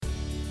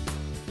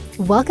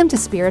Welcome to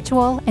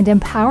Spiritual and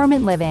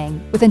Empowerment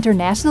Living with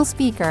international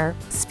speaker,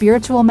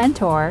 spiritual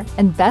mentor,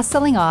 and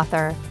best-selling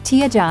author,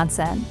 Tia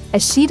Johnson,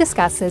 as she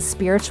discusses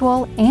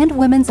spiritual and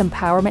women's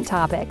empowerment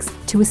topics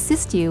to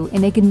assist you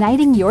in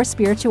igniting your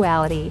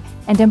spirituality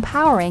and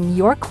empowering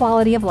your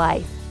quality of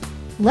life.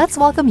 Let's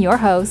welcome your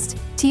host,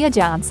 Tia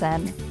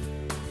Johnson.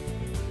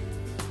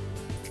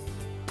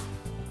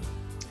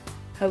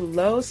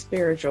 Hello,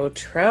 spiritual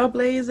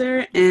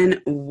trailblazer,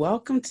 and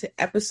welcome to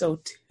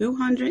episode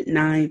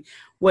 209,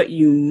 What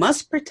You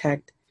Must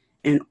Protect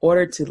in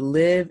Order to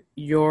Live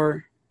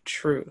Your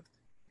Truth.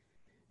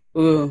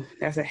 Ooh,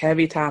 that's a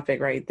heavy topic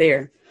right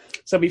there.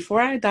 So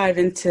before I dive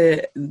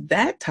into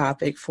that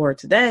topic for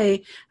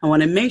today, I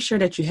want to make sure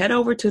that you head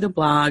over to the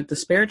blog, the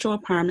Spiritual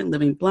Empowerment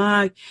Living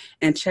blog,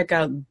 and check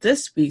out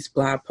this week's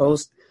blog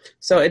post.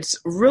 So it's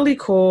really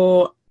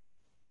cool.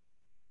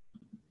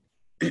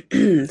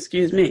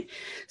 Excuse me.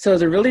 So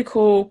it's a really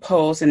cool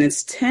post, and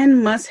it's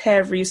 10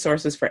 must-have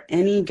resources for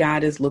any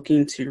goddess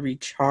looking to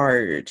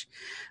recharge.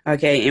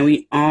 Okay, and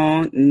we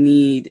all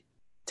need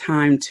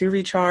time to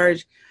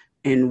recharge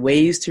and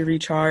ways to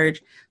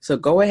recharge. So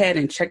go ahead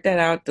and check that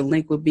out. The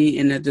link will be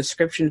in the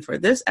description for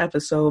this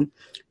episode,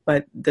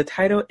 but the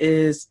title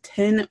is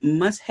 10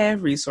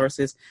 must-have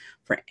resources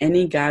for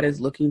any goddess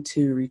looking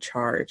to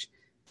recharge.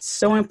 It's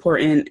so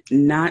important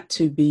not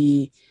to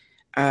be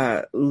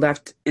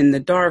left in the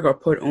dark or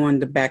put on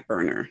the back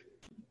burner.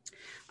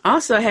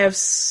 Also, I have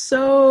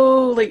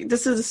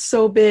this is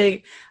so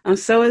big. I'm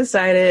so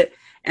excited,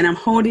 and I'm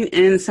holding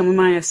in some of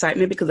my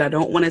excitement because I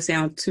don't want to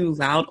sound too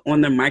loud on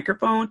the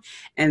microphone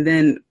and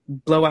then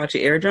blow out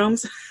your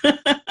eardrums.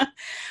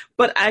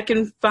 But I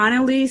can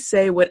finally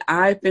say what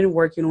I've been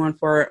working on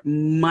for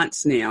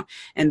months now,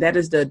 and that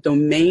is the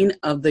Domain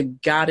of the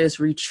Goddess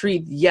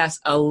Retreat. Yes,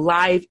 a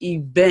live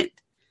event.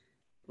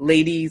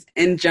 Ladies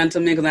and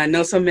gentlemen, because I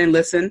know some men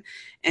listen,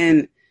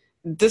 and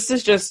this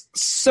is just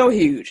so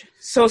huge,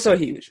 so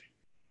huge.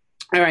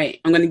 All right,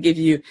 I'm going to give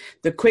you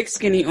the quick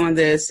skinny on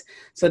this,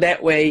 so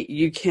that way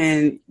you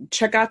can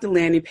check out the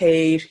landing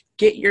page,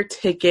 get your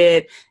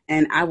ticket,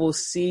 and I will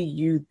see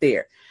you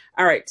there.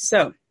 All right,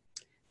 so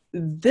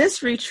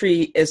this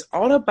retreat is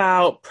all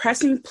about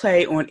pressing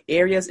play on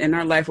areas in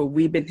our life where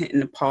we've been hitting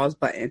the pause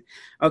button.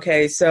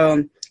 Okay,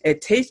 so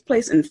it takes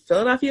place in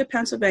Philadelphia,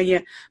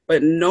 Pennsylvania,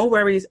 but no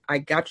worries, I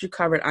got you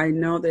covered. I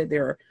know that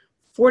there are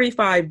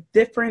 45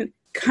 different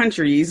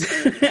countries.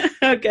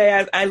 Okay,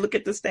 as I look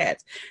at the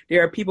stats,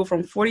 there are people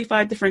from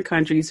 45 different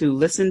countries who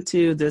listen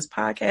to this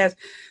podcast,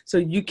 so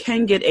you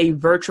can get a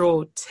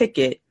virtual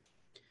ticket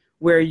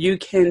where you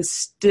can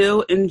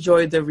still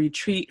enjoy the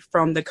retreat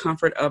from the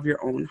comfort of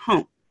your own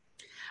home.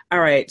 All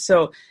right,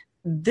 so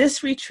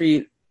this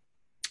retreat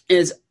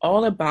is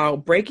all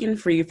about breaking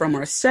free from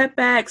our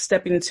setbacks,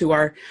 stepping into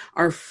our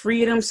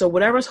freedom. So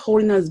whatever's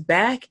holding us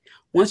back,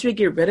 once we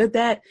get rid of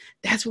that,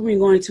 that's when we're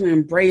going to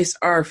embrace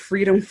our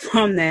freedom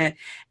from that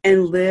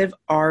and live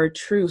our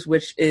truths,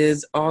 which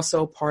is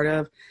also part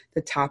of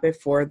the topic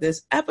for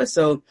this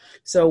episode.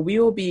 So we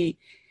will be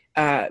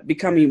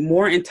becoming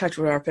more in touch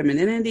with our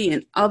femininity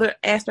and other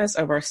aspects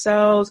of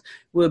ourselves.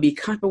 We'll be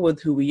comfortable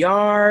with who we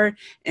are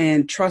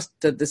and trust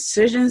the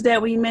decisions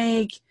that we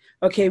make.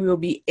 Okay, we will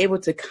be able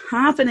to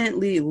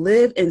confidently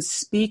live and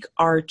speak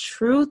our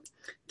truth,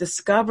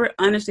 discover,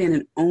 understand,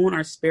 and own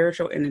our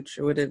spiritual and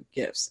intuitive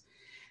gifts.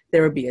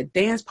 There will be a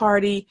dance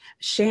party,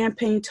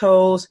 champagne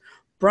toast,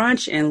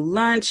 brunch, and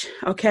lunch.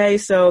 Okay,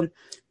 so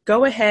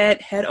go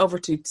ahead, head over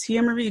to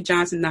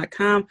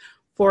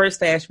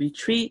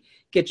tiamariejohnson.com/retreat.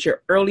 Get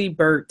your early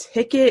bird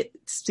ticket.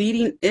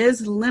 Seating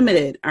is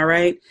limited, all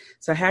right?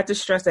 So I have to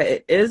stress that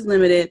it is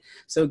limited.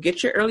 So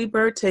get your early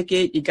bird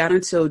ticket. You got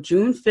until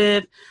June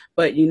 5th,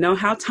 but you know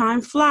how time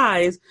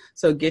flies.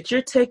 So get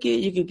your ticket.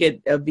 You can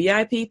get a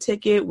VIP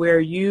ticket where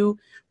you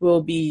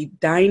will be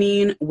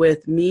dining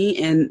with me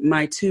and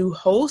my two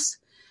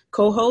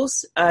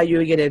co-hosts.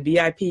 You'll get a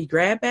VIP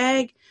grab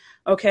bag.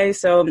 Okay,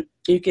 so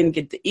you can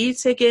get the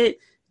e-ticket,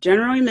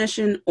 general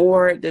admission,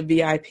 or the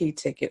VIP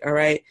ticket, all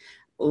right?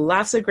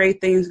 Lots of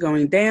great things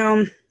going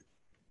down.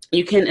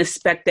 You can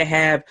expect to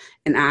have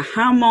an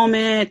aha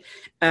moment,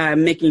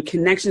 making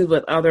connections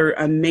with other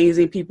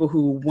amazing people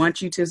who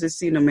want you to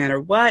succeed no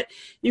matter what.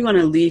 You're going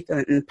to leave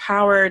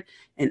empowered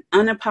and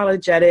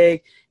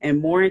unapologetic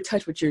and more in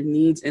touch with your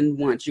needs and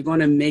wants. You're going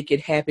to make it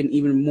happen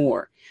even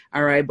more.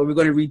 All right, but we're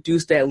going to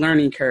reduce that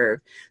learning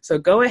curve. So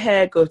go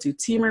ahead, go to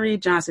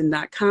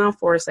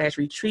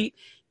tiamariejohnson.com/retreat.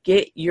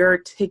 Get your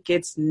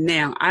tickets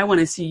now. I want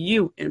to see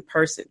you in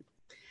person.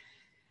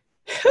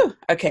 Whew.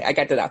 Okay, I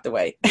got that out the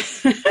way.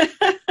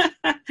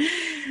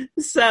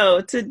 So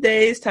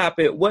today's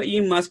topic, what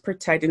you must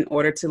protect in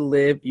order to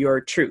live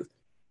your truth.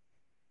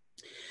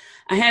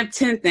 I have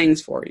 10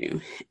 things for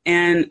you.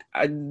 And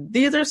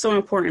these are so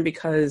important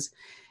because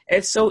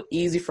it's so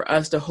easy for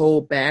us to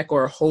hold back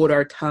or hold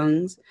our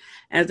tongues,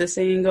 as the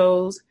saying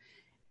goes,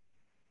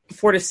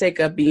 for the sake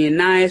of being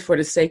nice, for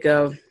the sake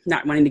of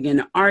not wanting to get in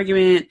an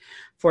argument,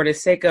 for the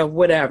sake of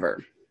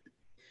whatever.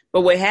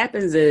 But what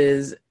happens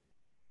is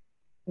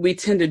we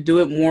tend to do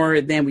it more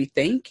than we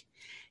think.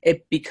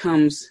 It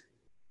becomes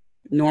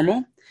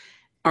normal.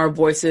 Our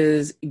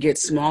voices get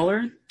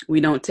smaller.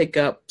 We don't take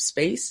up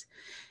space.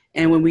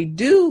 And when we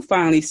do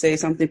finally say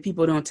something,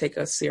 people don't take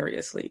us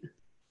seriously.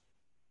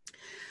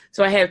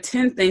 So I have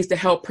 10 things to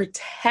help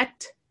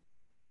protect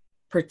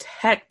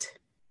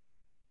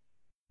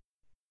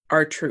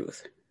our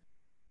truth.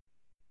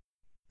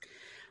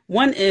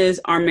 One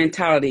is our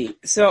mentality.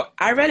 So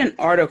I read an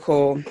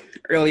article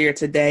earlier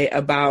today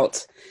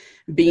about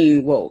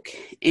being woke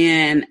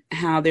and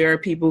how there are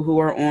people who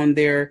are on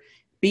their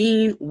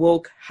being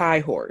woke high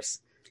horse.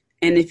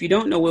 And if you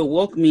don't know what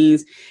woke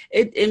means,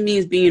 it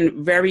means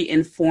being very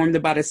informed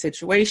about a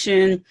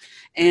situation,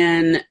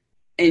 and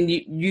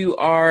you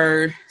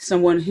are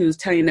someone who's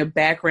telling the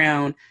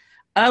background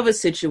of a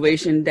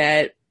situation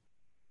that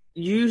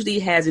usually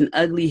has an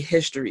ugly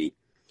history.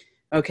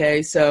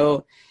 Okay,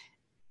 so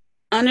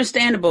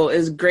understandable,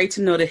 is great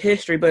to know the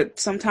history, but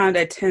sometimes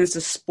that tends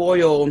to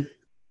spoil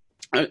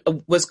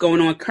what's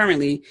going on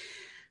currently.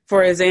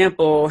 For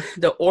example,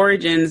 the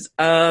origins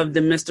of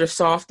the Mr.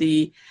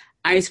 Softee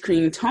ice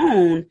cream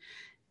tone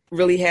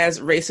really has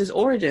racist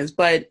origins,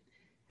 but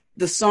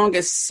the song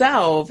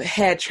itself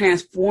had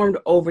transformed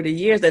over the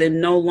years that it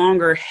no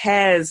longer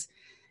has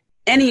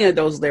any of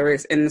those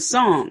lyrics in the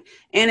song.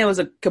 And it was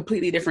a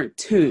completely different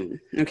tune.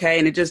 Okay.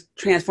 And it just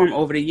transformed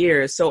over the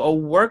years. So a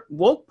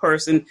woke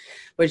person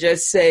would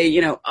just say,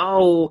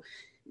 oh,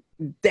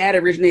 that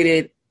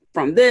originated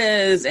from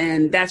this,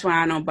 and that's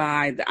why I don't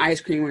buy the ice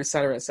cream, et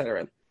cetera, et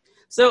cetera.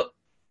 So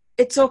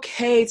it's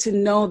okay to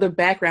know the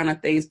background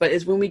of things, but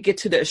it's when we get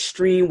to the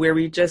extreme where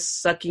we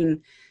just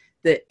sucking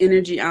the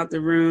energy out the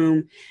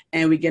room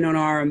and we get on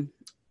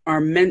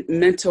our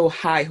mental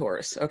high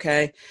horse.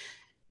 Okay.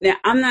 Now,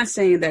 I'm not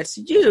saying that's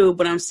you,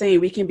 but I'm saying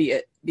we can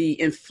be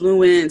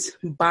influenced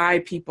by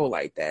people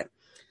like that.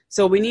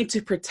 So we need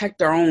to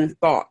protect our own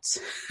thoughts.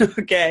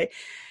 Okay.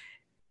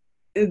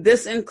 And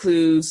this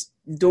includes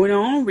doing our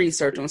own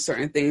research on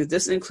certain things.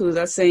 This includes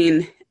us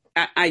saying,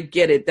 I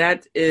get it.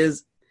 That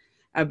is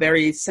a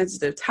very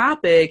sensitive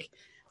topic,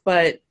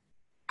 but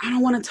I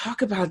don't want to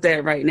talk about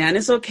that right now. And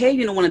it's okay if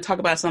you don't want to talk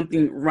about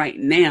something right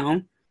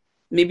now.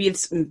 Maybe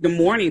it's the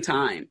morning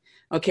time.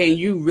 Okay. And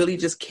you really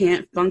just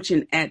can't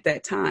function at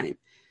that time.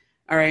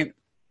 All right.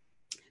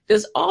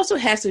 This also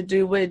has to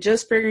do with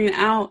just figuring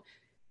out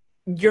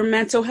your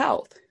mental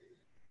health.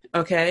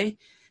 Okay.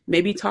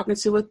 Maybe talking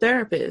to a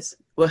therapist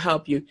will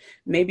help you.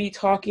 Maybe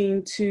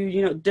talking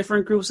to,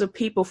 different groups of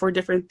people for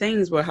different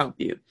things will help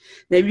you.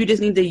 Maybe you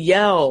just need to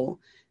yell.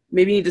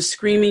 Maybe you need to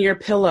scream in your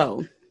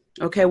pillow.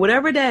 Okay,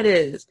 whatever that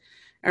is.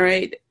 All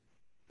right.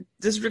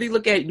 Just really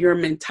look at your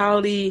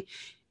mentality,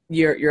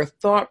 your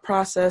thought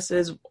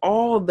processes,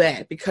 all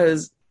that,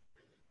 because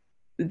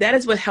that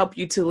is what helps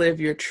you to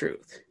live your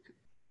truth.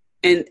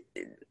 And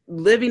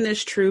living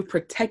this truth,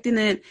 protecting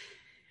it,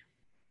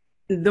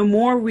 the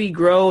more we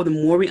grow, the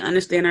more we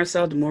understand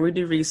ourselves, the more we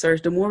do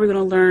research, the more we're going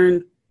to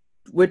learn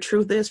what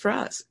truth is for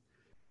us.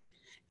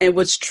 And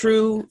what's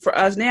true for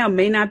us now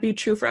may not be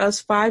true for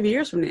us 5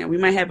 years from now. We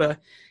might have a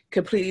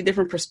completely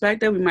different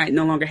perspective. We might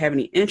no longer have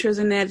any interest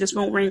in that. It just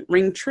won't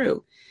ring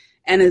true.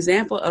 An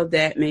example of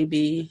that may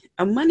be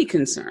a money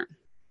concern.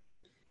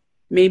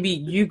 Maybe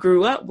you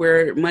grew up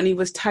where money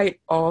was tight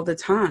all the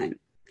time.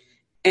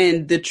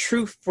 And the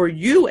truth for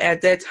you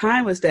at that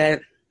time was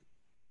that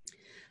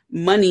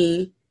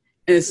money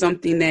is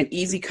something that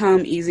easy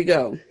come, easy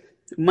go.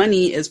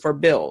 Money is for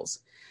bills.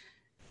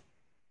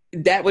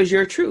 That was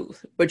your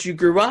truth. But you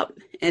grew up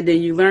and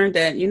then you learned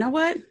that, you know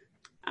what?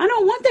 I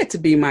don't want that to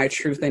be my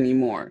truth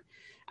anymore.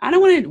 I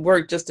don't want to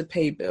work just to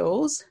pay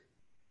bills.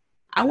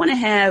 I want to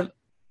have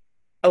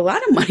a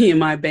lot of money in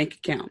my bank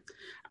account.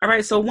 All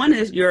right. So one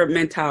is your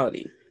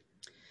mentality.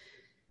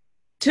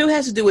 Two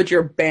has to do with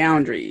your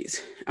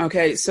boundaries.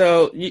 Okay.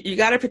 So you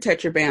got to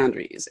protect your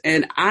boundaries.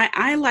 And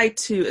I like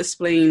to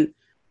explain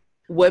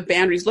what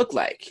boundaries look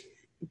like,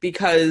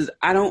 because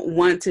I don't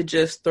want to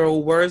just throw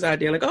words out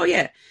there like, oh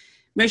yeah,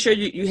 make sure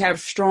you have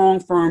strong,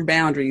 firm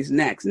boundaries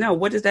next. No,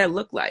 what does that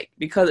look like?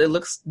 Because it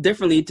looks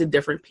differently to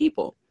different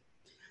people.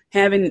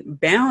 Having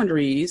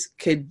boundaries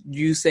could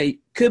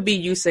be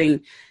you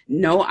saying,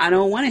 no, I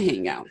don't want to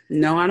hang out.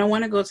 No, I don't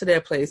want to go to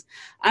that place.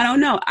 I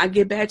don't know. I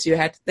get back to you.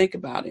 I have to think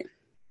about it.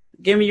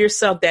 Giving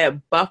yourself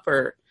that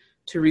buffer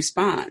to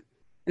respond.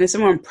 And if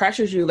someone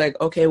pressures you like,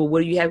 okay, well,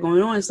 what do you have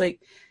going on? It's like,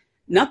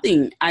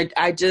 nothing.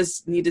 I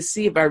just need to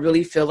see if I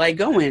really feel like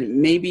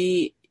going.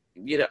 Maybe,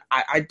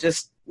 I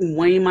just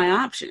weighing my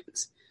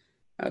options.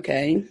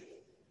 Okay.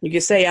 You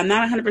can say, I'm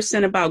not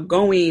 100% about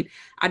going.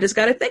 I just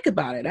got to think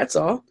about it. That's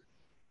all.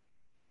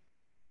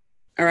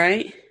 All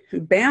right.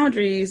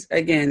 Boundaries,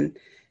 again,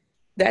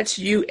 that's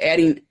you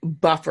adding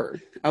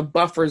a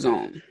buffer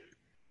zone.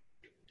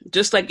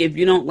 Just like if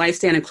you don't like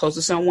standing close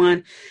to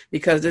someone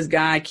because this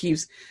guy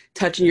keeps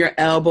touching your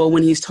elbow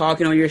when he's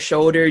talking on your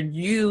shoulder,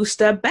 you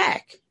step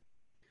back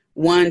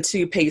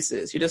 1-2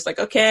 paces. You're just like,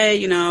 okay,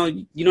 you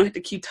don't have to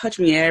keep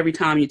touching me every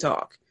time you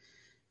talk.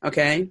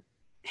 Okay.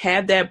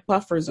 Have that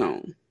buffer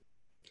zone.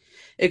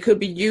 It could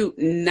be you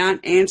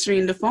not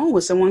answering the phone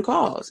when someone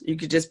calls. You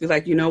could just be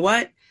like, you know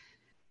what?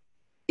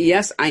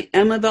 Yes, I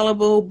am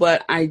available,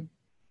 but I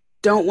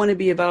don't want to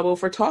be available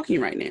for talking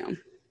right now.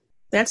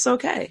 That's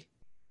okay.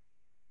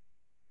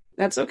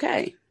 That's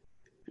okay.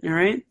 All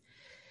right.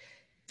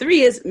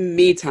 3 is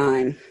me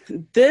time.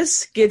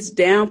 This gets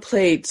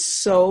downplayed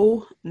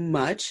so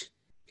much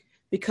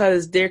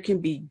because there can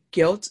be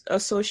guilt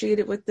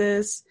associated with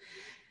this.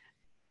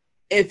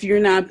 If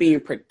you're not being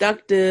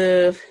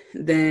productive,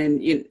 then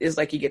it's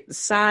like you get the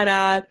side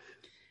eye.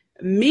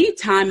 Me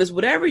time is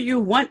whatever you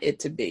want it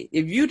to be.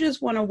 If you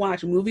just want to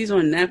watch movies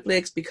on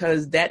Netflix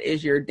because that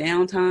is your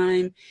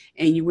downtime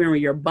and you're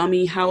wearing your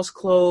bummy house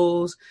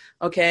clothes,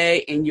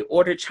 okay, and you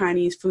order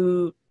Chinese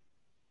food,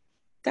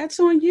 that's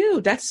on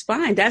you. That's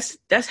fine.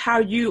 That's how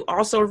you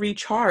also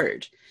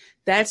recharge.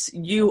 That's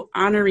you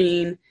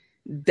honoring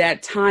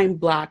that time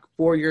block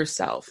for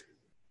yourself,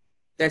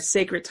 that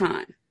sacred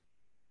time.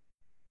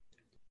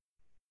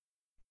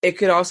 It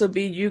could also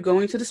be you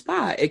going to the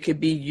spa. It could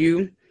be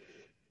you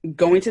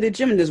going to the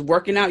gym and just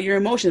working out your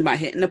emotions by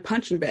hitting a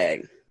punching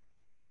bag.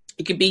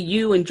 It could be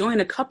you enjoying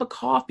a cup of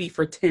coffee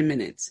for 10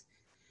 minutes.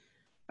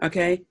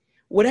 Okay?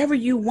 Whatever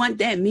you want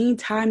that me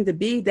time to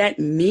be, that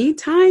me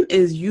time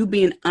is you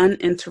being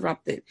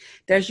uninterrupted.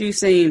 That's you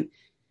saying,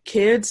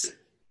 kids,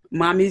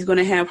 mommy's going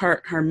to have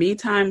her me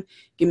time.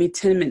 Give me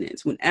 10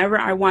 minutes. Whenever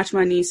I watch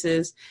my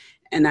nieces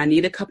and I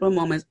need a couple of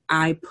moments,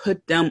 I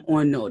put them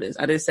on notice.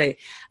 I just say,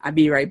 I'll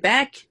be right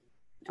back.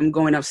 I'm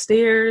going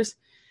upstairs.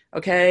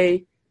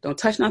 Okay? Don't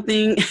touch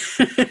nothing.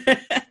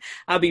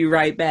 I'll be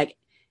right back.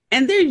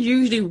 And they're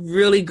usually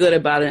really good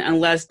about it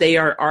unless they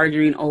are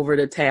arguing over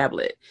the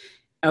tablet.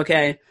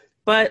 Okay?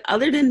 But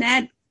other than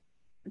that,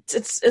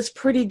 it's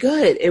pretty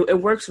good.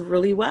 It works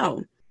really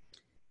well.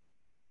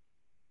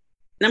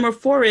 Number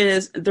 4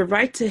 is the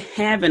right to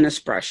have an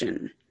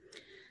expression.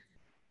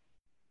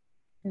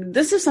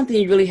 This is something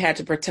you really had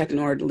to protect in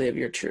order to live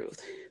your truth.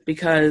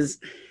 Because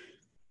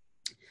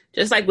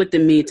just like with the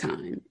me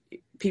time,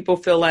 people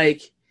feel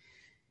like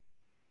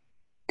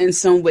in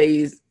some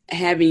ways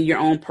having your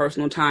own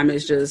personal time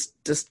is just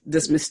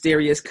this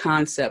mysterious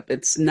concept.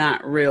 It's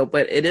not real,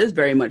 but it is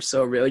very much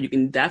so real. You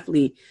can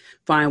definitely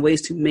find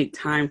ways to make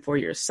time for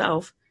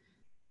yourself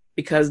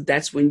because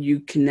that's when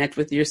you connect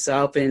with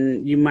yourself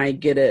and you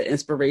might get an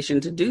inspiration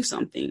to do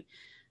something.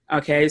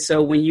 Okay,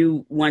 so when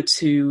you want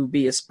to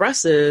be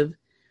expressive,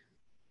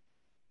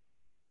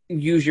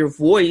 use your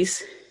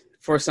voice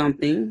for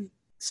something,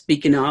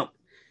 speaking up,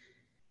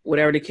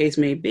 whatever the case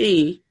may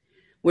be,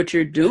 what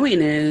you're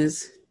doing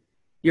is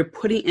you're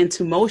putting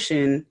into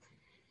motion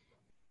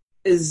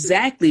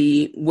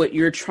exactly what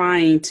you're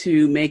trying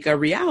to make a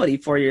reality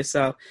for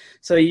yourself.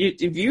 So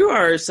if you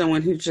are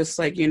someone who's just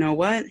like, you know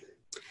what,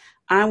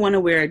 I want to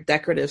wear a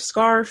decorative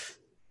scarf,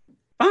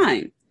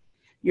 fine.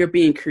 You're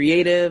being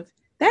creative.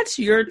 That's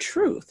your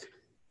truth.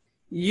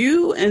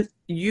 You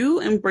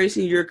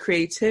embracing your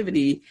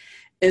creativity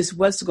is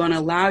what's going to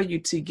allow you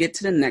to get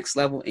to the next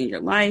level in your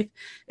life.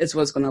 It's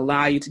what's going to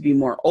allow you to be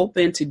more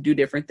open to do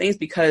different things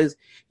because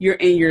you're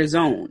in your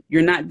zone.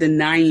 You're not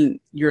denying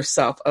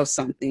yourself of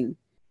something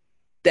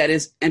that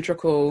is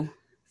integral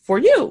for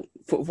you,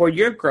 for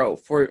your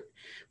growth,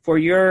 for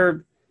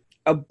your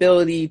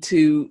ability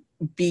to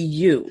be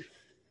you.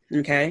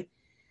 Okay?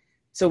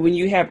 So when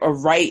you have a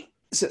right,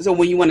 so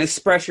when you want to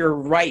express your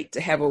right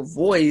to have a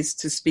voice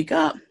to speak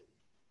up,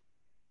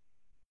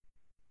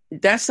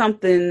 that's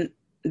something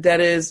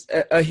that is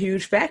a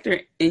huge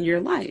factor in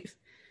your life.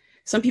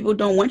 Some people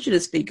don't want you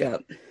to speak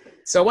up.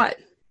 So what?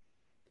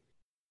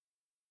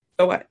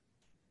 So what?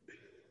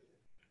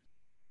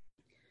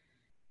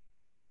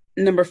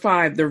 Number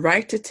 5, the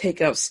right to take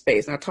up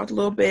space. I talked a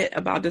little bit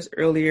about this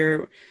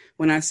earlier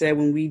when I said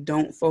when we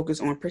don't focus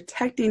on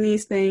protecting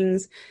these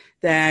things,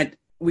 that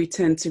we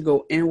tend to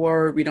go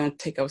inward. We don't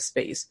take up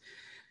space.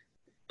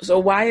 So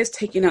why is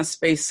taking up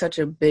space such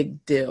a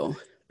big deal?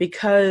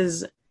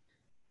 Because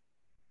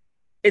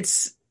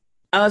it's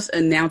us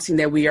announcing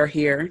that we are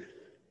here.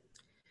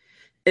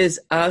 It's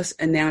us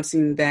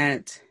announcing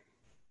that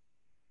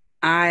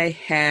I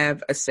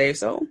have a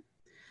say-so.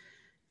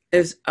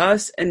 It's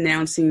us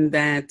announcing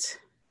that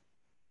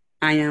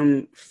I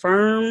am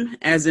firm,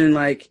 as in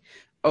like,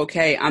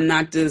 okay, I'm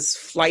not this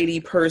flighty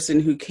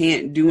person who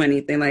can't do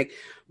anything. Like,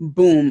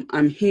 boom,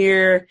 I'm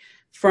here,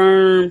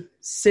 firm,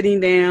 sitting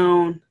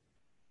down,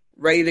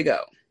 ready to go.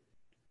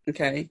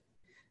 Okay?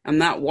 I'm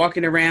not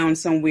walking around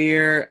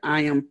somewhere.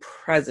 I am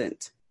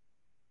present.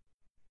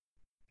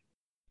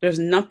 There's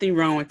nothing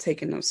wrong with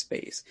taking up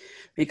space.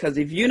 Because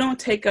if you don't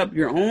take up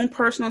your own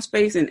personal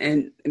space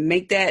and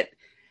make that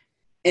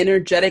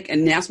energetic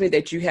announcement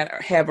that you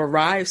have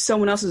arrived,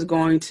 someone else is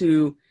going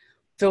to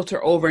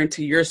filter over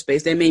into your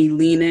space. They may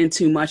lean in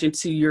too much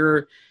into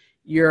your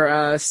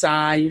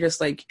side. You're just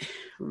like,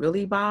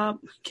 really, Bob?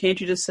 Can't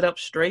you just sit up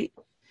straight?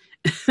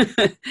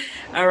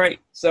 All right.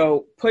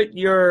 So put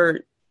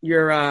your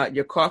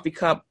coffee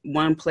cup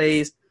one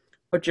place,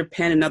 put your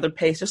pen another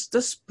place,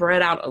 just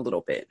spread out a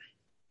little bit.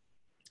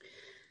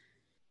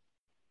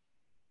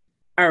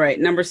 All right,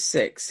 number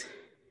 6,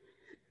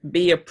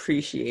 be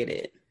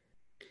appreciated.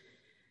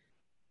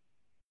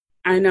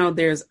 I know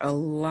there's a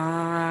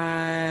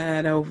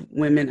lot of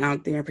women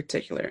out there in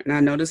particular, and I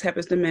know this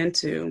happens to men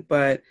too,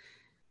 but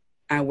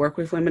I work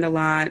with women a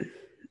lot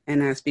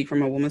and I speak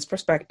from a woman's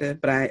perspective,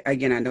 but I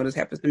know this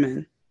happens to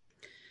men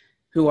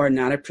who are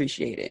not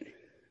appreciated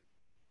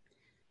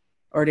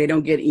or they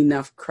don't get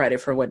enough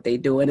credit for what they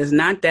do. And it's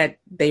not that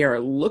they are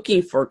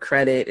looking for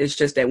credit. It's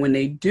just that when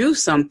they do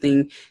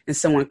something and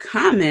someone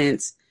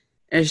comments,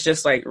 it's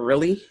just like,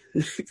 really?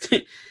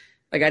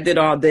 Like I did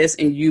all this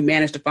and you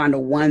managed to find the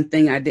one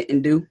thing I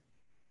didn't do.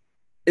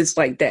 It's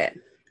like that.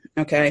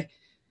 Okay.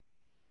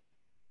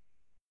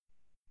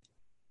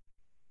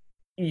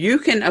 You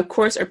can, of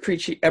course,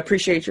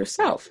 appreciate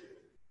yourself.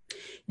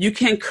 You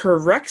can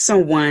correct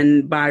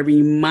someone by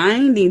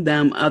reminding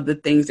them of the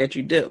things that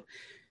you do.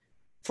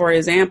 For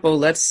example,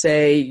 let's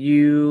say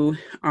you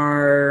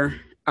are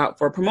out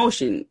for a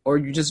promotion or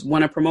you just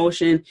want a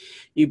promotion.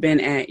 You've been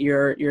at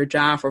your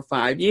job for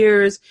 5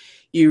 years.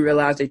 You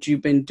realize that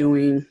you've been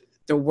doing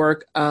the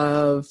work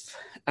of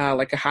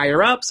like a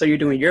higher up. So you're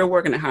doing your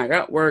work and a higher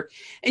up work.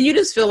 And you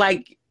just feel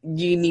like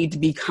you need to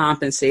be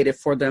compensated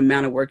for the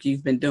amount of work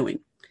you've been doing.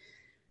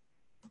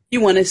 You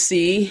want to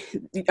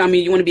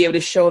be able to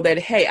show that,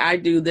 hey, I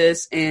do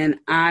this and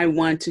I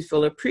want to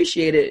feel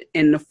appreciated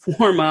in the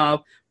form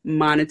of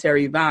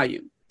monetary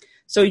value.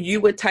 So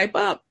you would type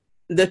up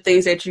the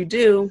things that you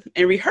do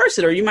and rehearse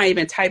it, or you might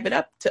even type it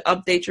up to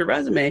update your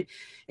resume.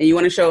 And you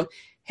want to show,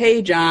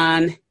 hey,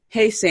 John,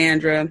 hey,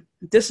 Sandra,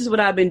 this is what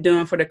I've been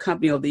doing for the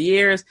company over the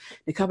years.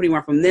 The company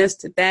went from this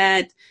to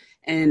that.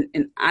 And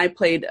I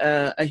played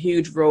a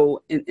huge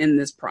role in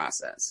this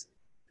process.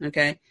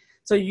 Okay.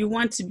 So you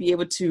want to be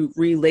able to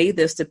relay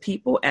this to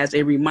people as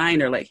a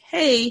reminder, like,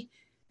 hey,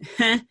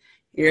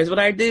 here's what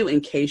I do in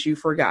case you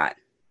forgot.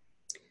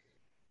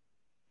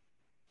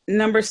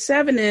 Number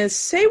 7 is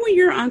say when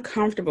you're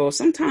uncomfortable.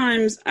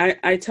 Sometimes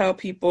I tell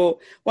people,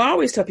 well, I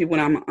always tell people when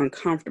I'm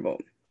uncomfortable,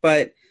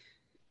 but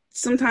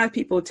sometimes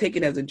people take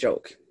it as a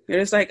joke. They're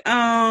just like,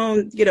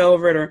 oh, get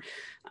over it.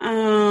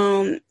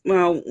 Or,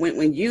 well,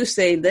 when you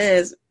say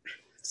this,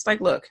 it's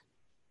like, look,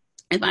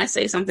 if I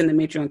say something that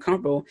makes you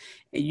uncomfortable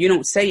and you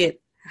don't say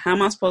it, how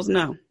am I supposed to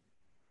know?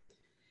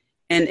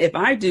 And if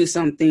I do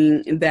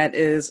something that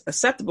is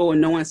acceptable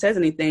and no one says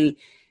anything,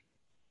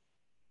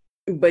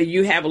 but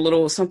you have a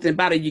little something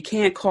about it, you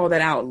can't call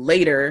that out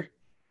later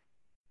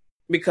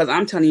because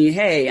I'm telling you,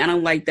 hey, I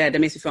don't like that. That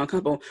makes me feel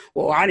uncomfortable.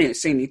 Well, I didn't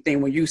say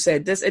anything when you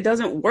said this. It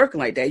doesn't work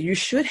like that. You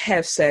should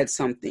have said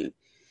something.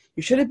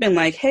 You should have been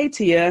like, hey,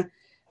 Tia,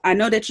 I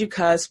know that you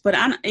cuss, but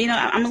I'm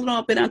a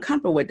little bit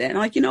uncomfortable with that. And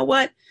I'm like, you know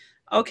what?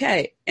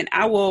 Okay. And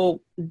I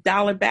will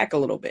dial it back a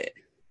little bit.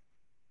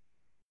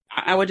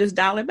 I would just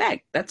dial it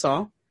back. That's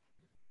all.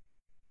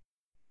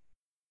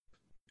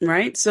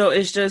 Right? So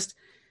it's just,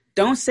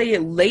 don't say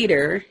it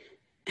later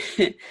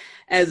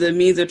as a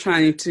means of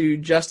trying to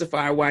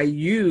justify why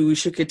you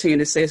should continue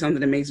to say something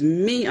that makes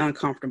me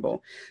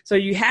uncomfortable. So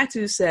you have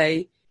to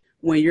say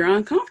when you're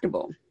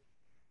uncomfortable.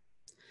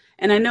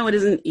 And I know it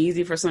isn't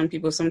easy for some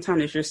people.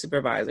 Sometimes it's your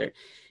supervisor.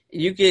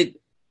 You could,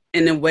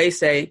 in a way,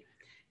 say,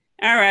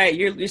 all right,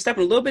 you're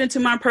stepping a little bit into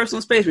my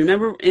personal space.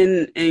 Remember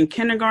in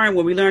kindergarten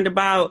when we learned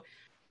about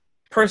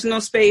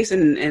personal space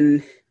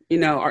and we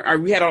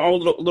had our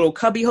own little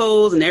cubby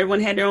holes and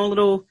everyone had their own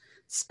little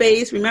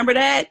space. Remember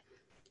that?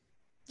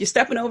 You're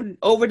stepping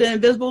over the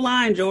invisible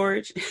line,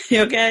 George.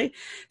 Okay?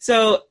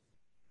 So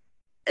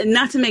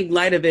not to make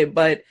light of it,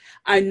 but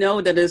I know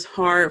that it's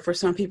hard for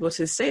some people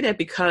to say that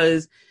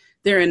because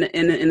they're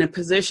in a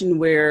position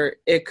where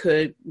it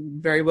could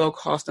very well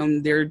cost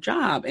them their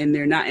job and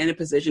they're not in a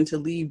position to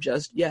leave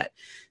just yet.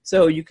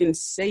 So you can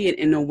say it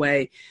in a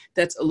way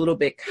that's a little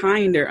bit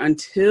kinder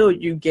until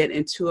you get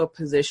into a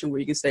position where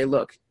you can say,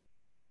 look,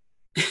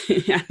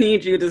 I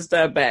need you to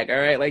step back. All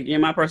right. Like you're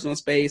in my personal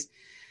space.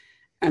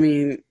 I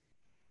mean,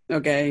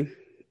 okay.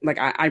 Like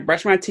I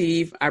brush my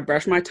teeth. I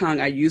brush my tongue.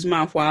 I use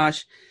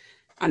mouthwash.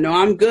 I know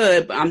I'm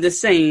good, but I'm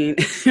just saying,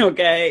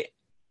 okay,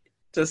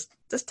 just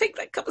take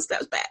like a couple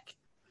steps back.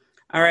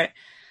 All right.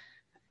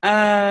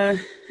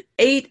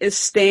 8 is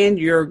stand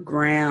your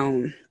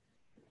ground.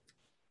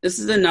 This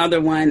is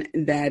another one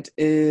that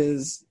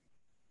is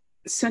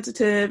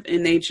sensitive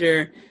in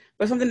nature,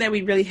 but something that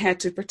we really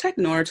had to protect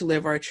in order to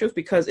live our truth.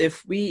 Because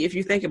if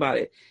you think about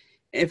it,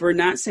 if we're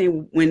not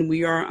saying when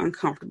we are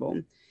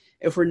uncomfortable,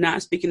 if we're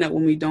not speaking up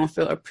when we don't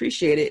feel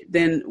appreciated,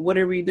 then what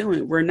are we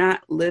doing? We're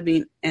not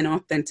living an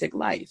authentic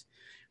life.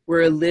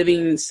 We're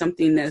living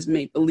something that's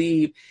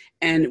make-believe,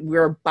 and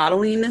we're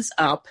bottling this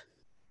up.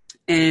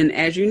 And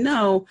as you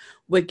know,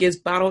 what gets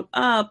bottled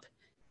up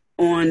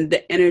on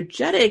the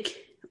energetic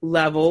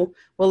level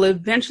will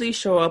eventually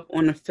show up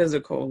on the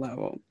physical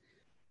level.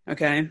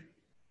 Okay?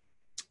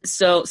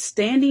 So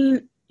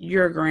standing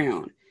your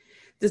ground.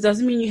 This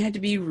doesn't mean you have to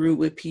be rude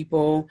with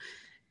people.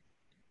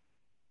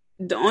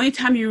 The only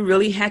time you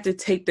really have to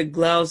take the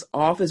gloves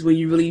off is when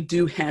you really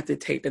do have to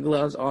take the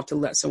gloves off to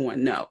let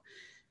someone know.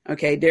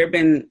 Okay, there have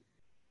been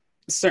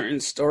certain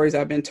stories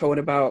I've been told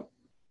about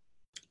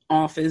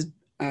office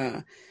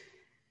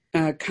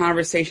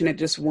conversation that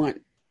just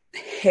went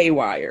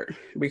haywire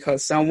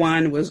because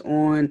someone was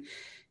on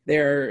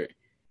their,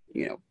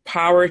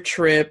 power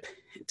trip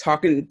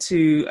talking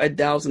to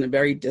adults in a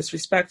very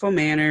disrespectful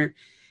manner,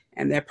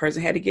 and that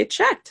person had to get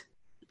checked.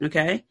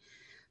 Okay.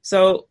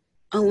 So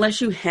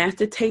unless you have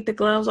to take the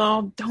gloves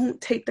off,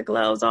 don't take the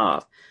gloves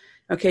off.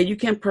 Okay. You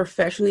can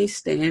professionally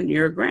stand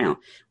your ground.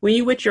 When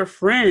you're with your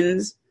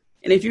friends,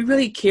 and if you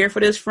really care for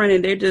this friend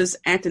and they're just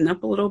acting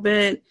up a little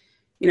bit,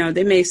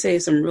 they may say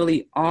some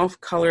really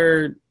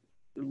off-color,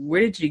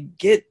 where did you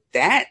get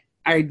that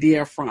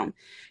idea from?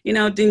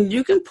 Then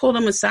you can pull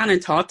them aside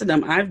and talk to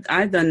them.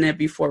 I've done that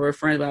before with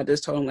friends, but I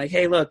just told them like,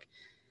 hey, look,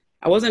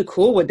 I wasn't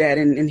cool with that.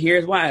 And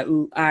here's why.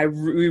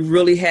 We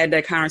really had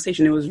that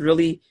conversation. It was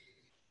really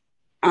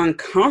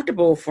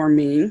uncomfortable for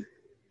me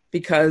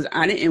because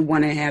I didn't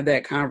want to have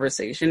that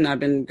conversation. I've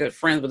been good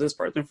friends with this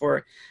person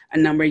for a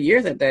number of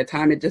years at that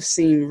time. It just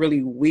seemed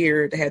really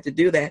weird to have to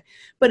do that,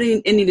 but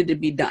it needed to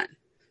be done.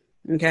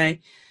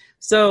 Okay.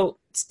 So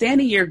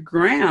standing your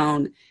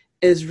ground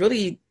is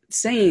really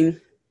saying,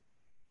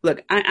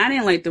 look, I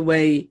didn't like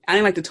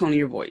the tone of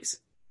your voice.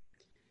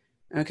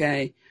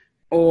 Okay.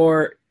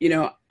 Or,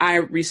 I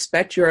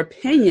respect your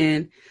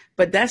opinion,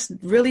 but that's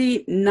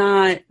really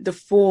not the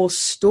full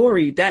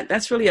story.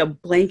 That's really a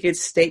blanket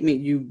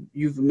statement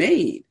you've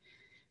made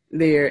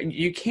there.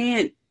 You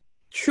can't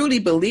truly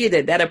believe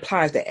that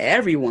applies to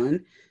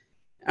everyone.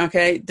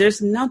 Okay.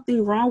 There's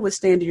nothing wrong with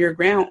standing your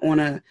ground on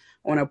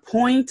a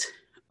point,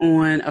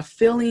 on a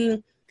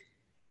feeling,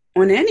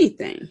 on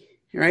anything,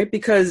 right?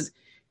 Because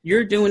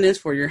you're doing this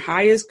for your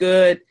highest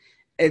good.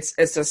 It's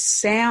a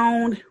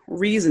sound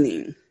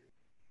reasoning.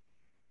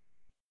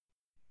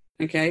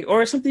 Okay.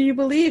 Or something you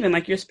believe in,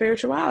 like your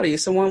spirituality. If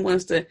someone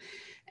wants to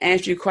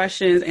ask you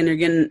questions and they're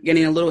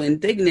getting a little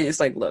indignant, it's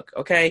like, look,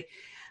 okay,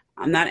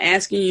 I'm not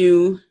asking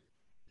you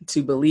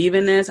to believe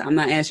in this. I'm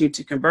not asking you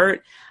to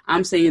convert.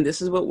 I'm saying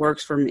this is what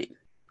works for me.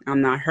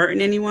 I'm not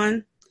hurting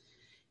anyone,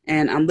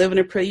 and I'm living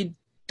a pretty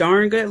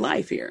darn good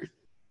life here.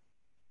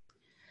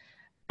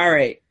 All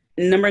right.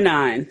 Number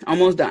 9,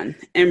 almost done.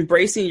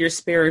 Embracing your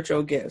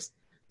spiritual gifts.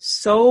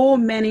 So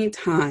many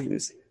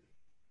times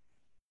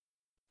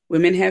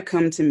women have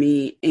come to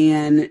me,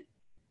 and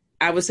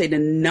I would say the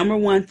number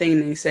one thing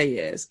they say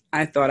is,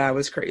 I thought I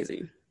was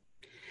crazy.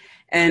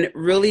 And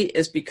really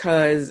it's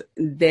because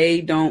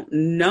they don't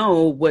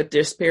know what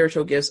their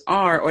spiritual gifts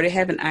are, or they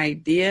have an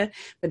idea,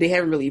 but they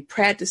haven't really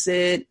practiced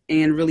it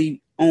and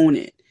really own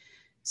it.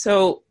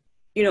 So,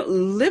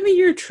 living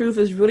your truth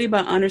is really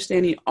about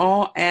understanding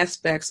all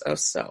aspects of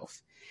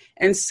self.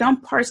 And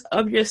some parts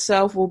of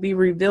yourself will be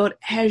revealed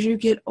as you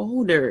get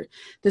older.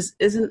 This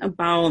isn't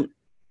about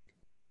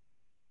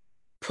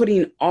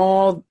putting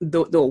all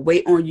the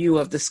weight on you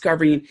of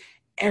discovering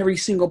every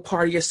single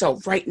part of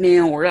yourself right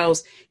now, or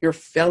else you're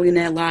failing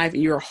at life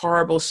and you're a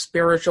horrible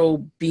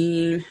spiritual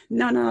being.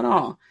 No, not at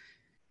all.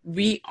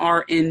 We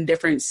are in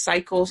different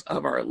cycles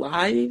of our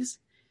lives.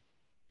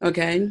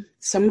 Okay.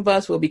 Some of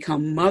us will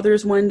become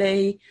mothers one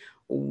day,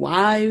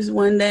 wives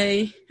one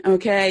day.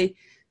 Okay.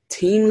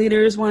 Team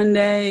leaders one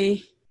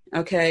day.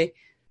 Okay.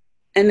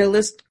 And the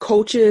list,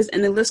 coaches,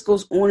 and the list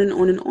goes on and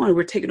on and on.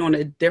 We're taking on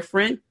a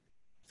different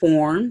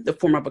form, the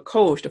form of a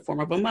coach, the form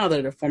of a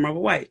mother, the form of a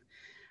wife.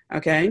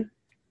 Okay.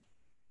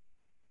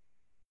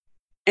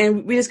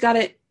 And we just got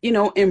to,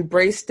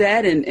 embrace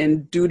that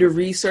and do the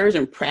research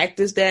and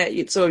practice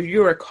that. So if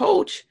you're a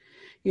coach,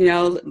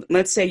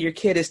 let's say your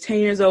kid is 10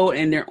 years old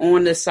and they're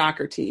on the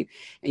soccer team,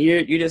 and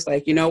you're just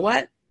like, you know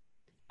what?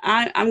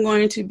 I'm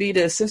going to be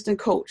the assistant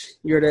coach.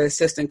 You're the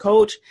assistant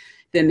coach.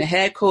 Then the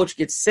head coach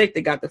gets sick.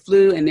 They got the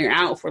flu and they're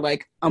out for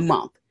like a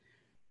month,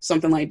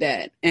 something like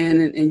that.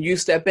 And you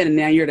step in and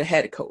now you're the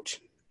head coach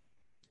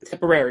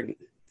temporarily.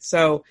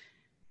 So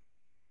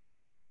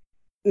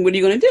what are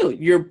you going to do?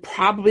 You're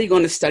probably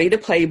going to study the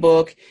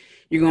playbook.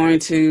 You're going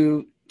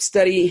to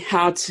study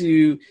how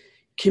to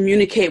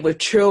communicate with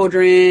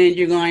children.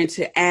 You're going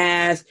to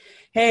ask,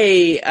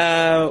 hey,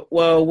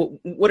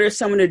 what are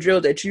some of the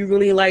drills that you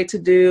really like to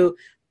do?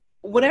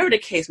 Whatever the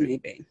case may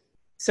be.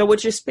 So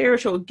with your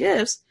spiritual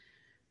gifts,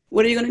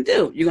 what are you going to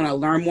do? You're going to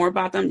learn more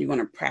about them. You're going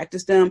to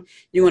practice them.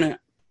 You're going to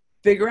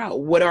figure out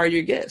what are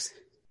your gifts,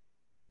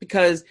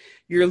 because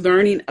you're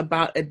learning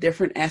about a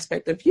different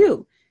aspect of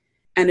you.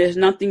 And there's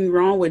nothing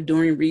wrong with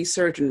doing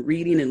research and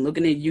reading and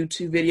looking at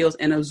YouTube videos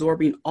and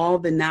absorbing all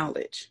the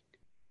knowledge.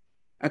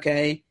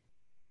 Okay.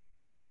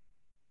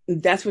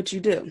 That's what you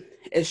do.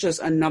 It's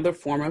just another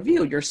form of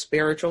you, your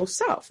spiritual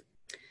self.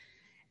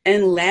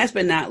 And last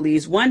but not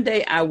least, one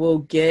day I will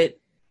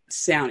get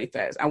sound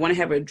effects. I want to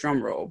have a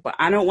drum roll, but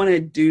I don't want to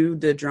do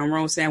the drum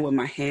roll sound with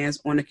my hands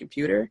on the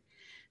computer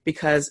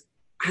because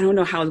I don't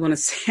know how it's going to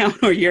sound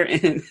on your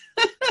end.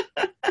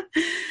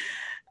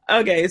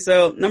 Okay,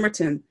 so number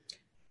 10,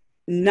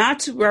 not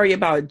to worry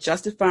about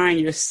justifying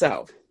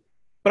yourself,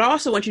 but I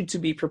also want you to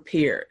be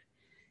prepared.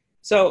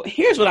 So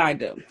here's what I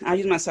do. I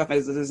use myself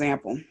as an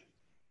example.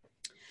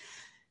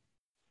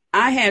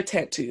 I have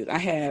tattoos.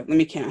 Let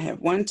me count. I have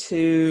 1,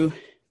 2,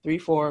 3,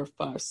 4,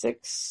 5,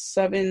 6,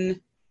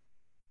 7,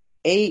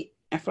 8,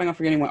 I feel like I'm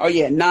forgetting one. Oh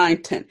yeah,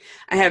 9, 10.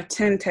 I have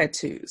 10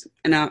 tattoos,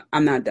 and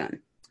I'm not done.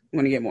 I'm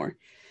going to get more.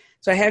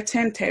 So I have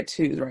 10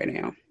 tattoos right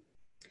now.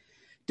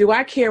 Do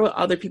I care what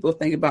other people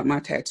think about my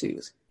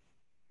tattoos?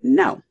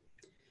 No.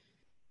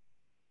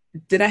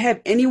 Did I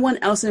have anyone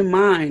else in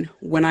mind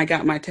when I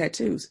got my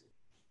tattoos?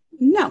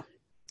 No.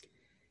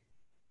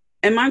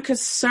 Am I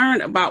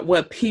concerned about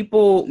what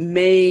people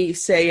may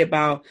say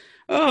about,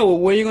 oh, well,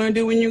 what are you going to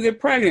do when you get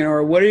pregnant?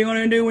 Or what are you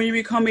going to do when you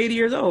become 80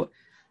 years old?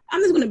 I'm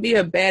just going to be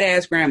a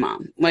badass grandma.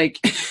 Like,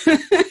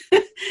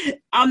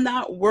 I'm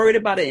not worried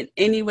about it in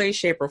any way,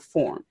 shape, or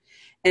form.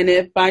 And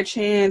if by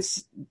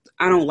chance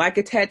I don't like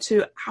a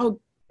tattoo, I'll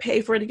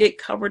pay for it to get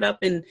covered up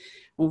and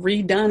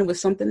redone with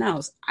something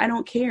else. I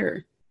don't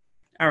care.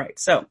 All right.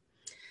 So,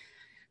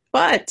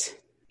 but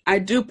I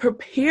do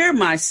prepare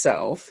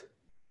myself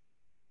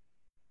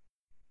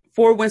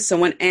for when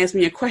someone asks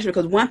me a question,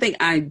 because one thing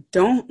I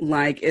don't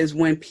like is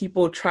when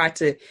people try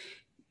to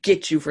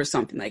get you for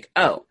something like,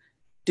 oh,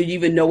 do you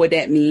even know what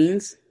that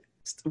means?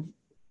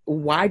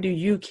 Why do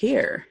you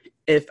care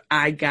if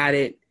I got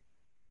it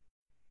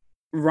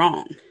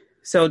wrong?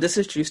 So this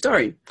is a true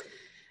story.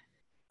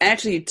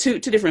 Actually, two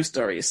different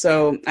stories.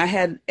 So I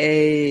had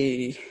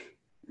a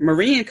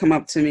Marine come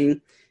up to me,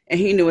 and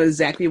he knew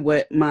exactly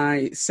what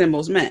my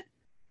symbols meant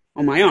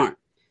on my arm.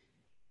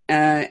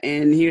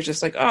 And he was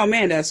just like, oh,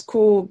 man, that's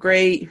cool.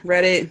 Great.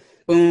 Read it.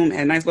 Boom.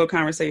 Had a nice little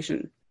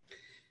conversation.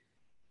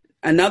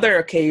 Another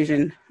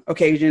occasion,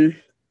 the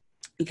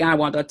guy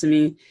walked up to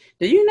me.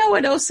 Do you know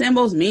what those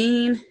symbols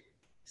mean?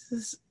 I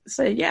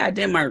said, yeah, I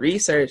did my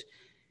research.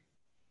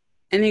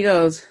 And he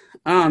goes,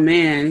 oh,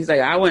 man. He's like,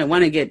 I wouldn't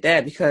want to get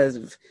that because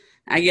if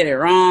I get it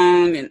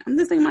wrong. And I'm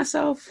just thinking to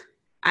myself,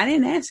 I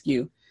didn't ask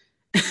you.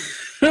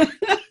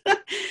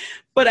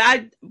 But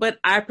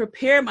I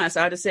prepared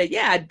myself to say,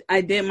 yeah,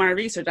 I did my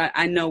research.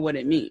 I know what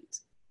it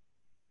means.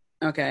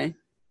 Okay.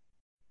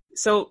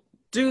 So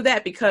do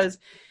that, because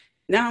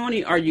not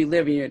only are you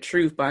living your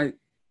truth by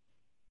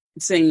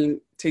saying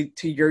to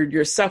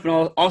yourself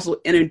and also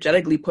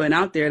energetically putting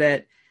out there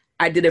that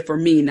I did it for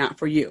me, not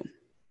for you.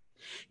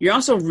 You're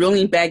also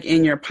reeling back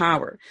in your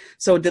power.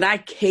 So did I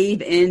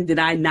cave in? Did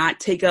I not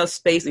take up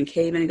space and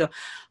cave in and go,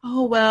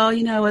 oh, well,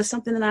 it's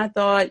something that I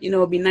thought,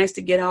 it'd be nice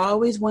to get. I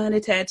always wanted a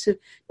tattoo.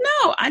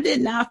 No, I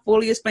did not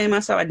fully explain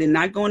myself. I did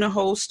not go in a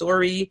whole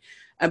story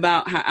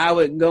about how I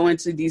would go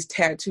into these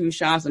tattoo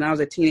shops when I was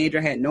a teenager.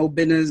 I had no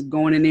business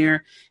going in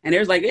there. And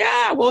there's like,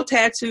 yeah, we'll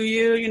tattoo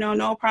you,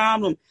 no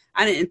problem.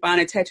 I didn't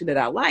find a tattoo that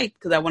I liked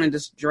because I wanted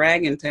this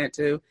dragon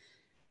tattoo.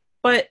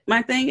 But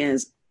my thing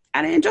is,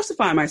 I didn't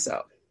justify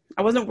myself.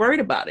 I wasn't worried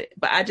about it,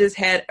 but I just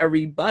had a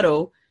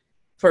rebuttal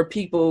for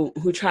people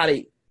who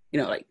try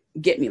to,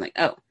 get me like,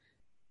 oh,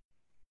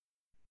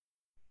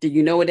 do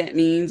you know what that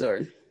means?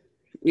 Or,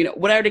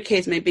 whatever the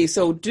case may be.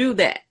 So do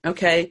that.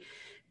 Okay.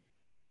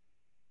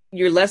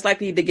 You're less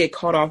likely to get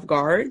caught off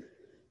guard.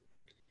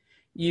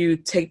 You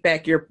take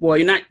back you're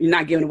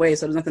not giving away,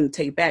 so there's nothing to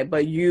take back,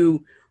 but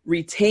you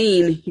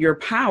retain your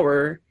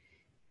power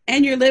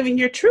and you're living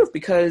your truth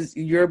because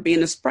you're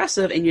being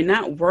expressive and you're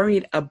not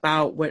worried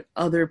about what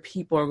other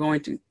people are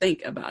going to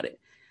think about it.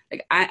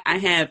 Like I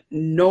have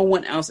no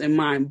one else in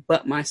mind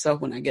but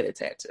myself when I get a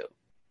tattoo.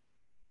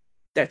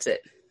 That's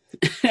it.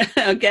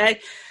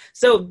 Okay.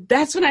 So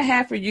that's what I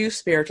have for you,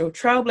 Spiritual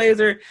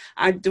Trailblazer.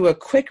 I do a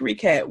quick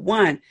recap.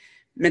 1,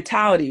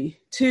 mentality.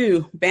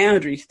 2,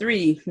 boundary.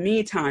 3,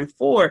 me time.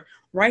 4,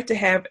 right to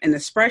have an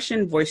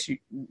expression, voice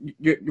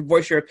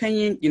your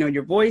opinion,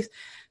 your voice.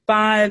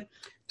 5,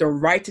 the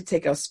right to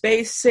take up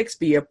space. 6,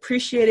 be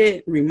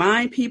appreciated.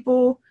 Remind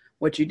people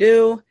what you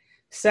do.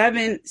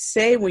 7,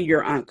 say when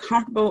you're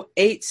uncomfortable.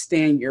 8,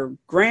 stand your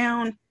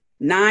ground.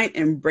 9,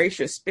 embrace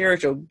your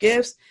spiritual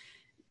gifts.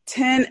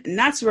 10,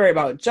 not to worry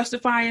about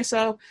justifying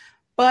yourself,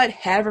 but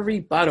have a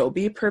rebuttal.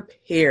 Be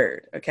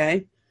prepared,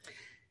 okay?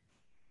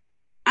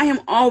 I am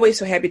always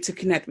so happy to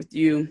connect with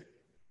you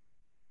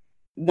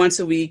once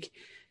a week,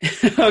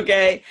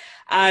 okay?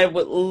 I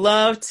would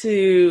love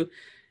to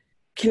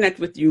connect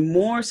with you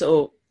more,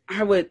 so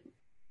I would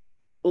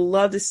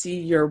love to see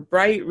your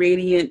bright,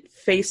 radiant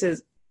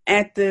faces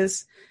at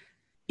this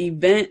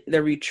event,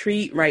 the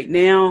retreat right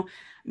now.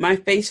 My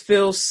face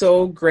feels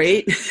so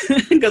great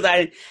because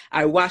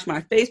I washed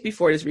my face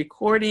before this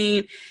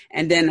recording,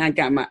 and then I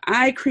got my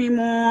eye cream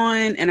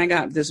on, and I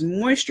got this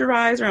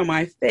moisturizer on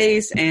my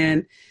face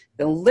and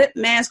the lip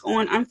mask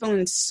on. I'm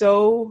feeling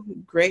so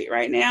great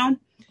right now.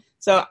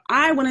 So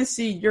I want to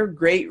see your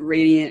great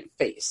radiant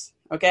face.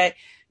 Okay.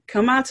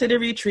 Come out to the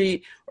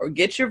retreat or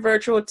get your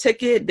virtual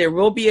ticket. There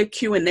will be a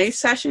Q&A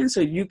session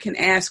so you can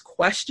ask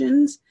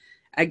questions,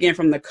 again,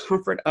 from the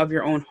comfort of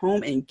your own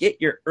home, and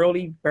get your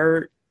early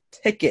bird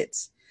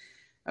tickets.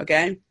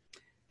 Okay.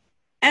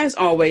 As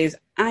always,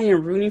 I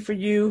am rooting for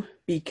you.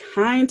 Be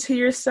kind to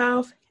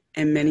yourself,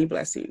 and many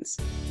blessings.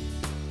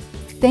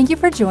 Thank you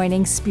for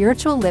joining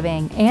Spiritual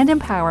Living and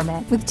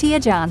Empowerment with Tia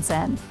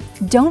Johnson.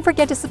 Don't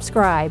forget to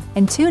subscribe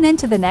and tune in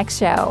to the next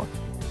show.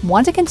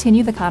 Want to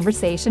continue the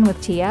conversation with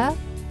Tia?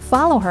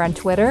 Follow her on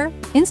Twitter,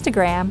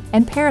 Instagram,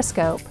 and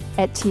Periscope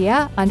at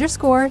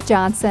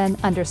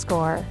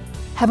Tia_Johnson_.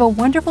 Have a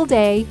wonderful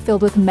day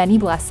filled with many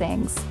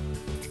blessings.